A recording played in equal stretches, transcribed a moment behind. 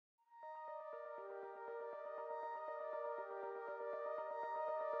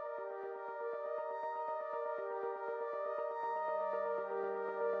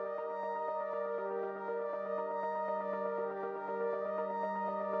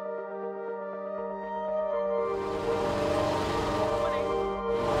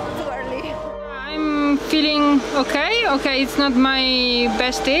feeling okay. Okay, it's not my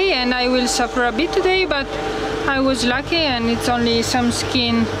best day and I will suffer a bit today, but I was lucky and it's only some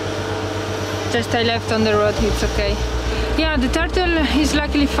skin just I left on the road. It's okay. Yeah, the turtle is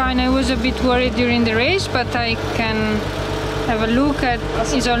luckily fine. I was a bit worried during the race, but I can have a look at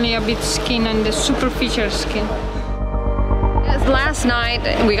it's only a bit skin and the superficial skin. Last night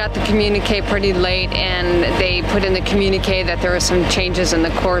we got the communique pretty late, and they put in the communique that there were some changes in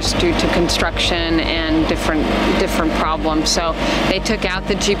the course due to construction and different problems. So they took out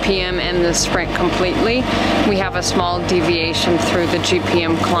the GPM and the sprint completely. We have a small deviation through the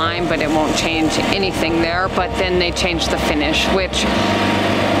GPM climb, but it won't change anything there. But then they changed the finish, which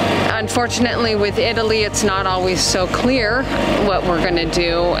unfortunately with Italy it's not always so clear what we're going to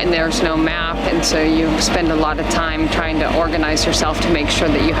do, and there's no map, and so you spend a lot of time trying to organize yourself to make sure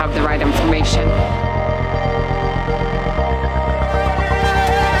that you have the right information.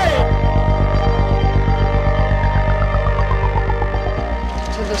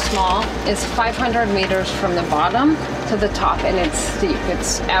 To the small is 500 meters from the bottom to the top, and it's steep.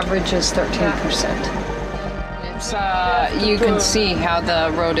 Its average is 13%. You can see how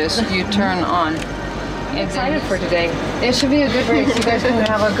the road is. You turn on. I'm excited for today. It should be a good race. You guys can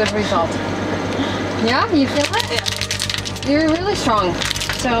have a good result. Yeah, you feel it? Yeah. You're really strong.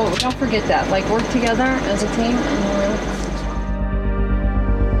 So don't forget that. Like, work together as a team and we're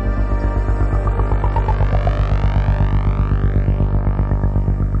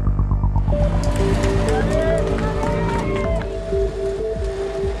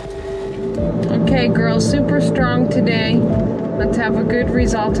okay, girls, super strong today. Let's have a good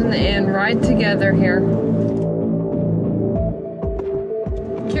result in the end. Ride together here.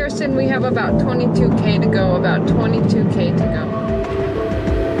 Kirsten, we have about 22K to go. About 22K to go.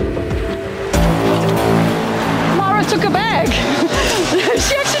 Lara took a bag.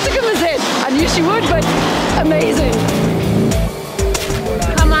 She actually took a visit. I knew she would, but amazing.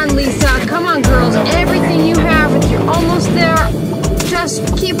 Come on, Lisa. Come on, girls. Everything you have, if you're almost there,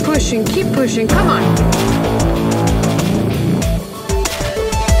 just keep pushing, come on.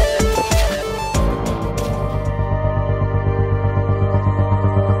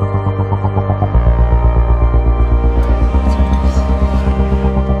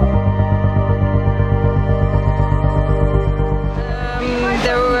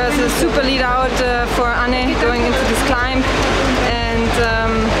 There was a super lead out for Anne going into this climb, and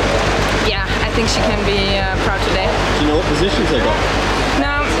yeah, I think she can be proud today. Do you know what positions they got?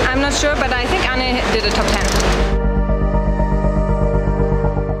 No, I'm not sure, but I think Anne did a top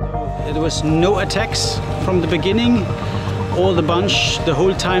 10. There was no attacks from the beginning. All the bunch, the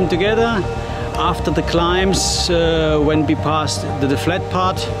whole time together. After the climbs, when we passed the flat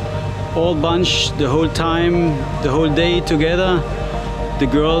part, all bunch, the whole time, the whole day together. The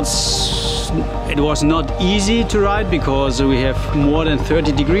girls, it was not easy to ride because we have more than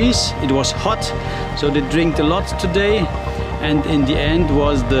 30 degrees. It was hot, so they drank a lot today. And in the end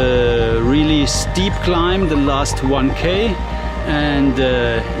was the really steep climb, the last 1K. And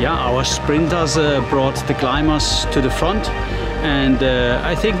yeah, our sprinters brought the climbers to the front. And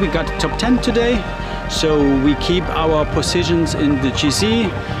I think we got top 10 today. So we keep our positions in the GC.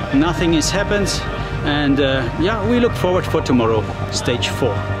 Nothing has happened. And yeah, we look forward for tomorrow, stage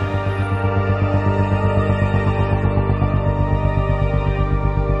 4.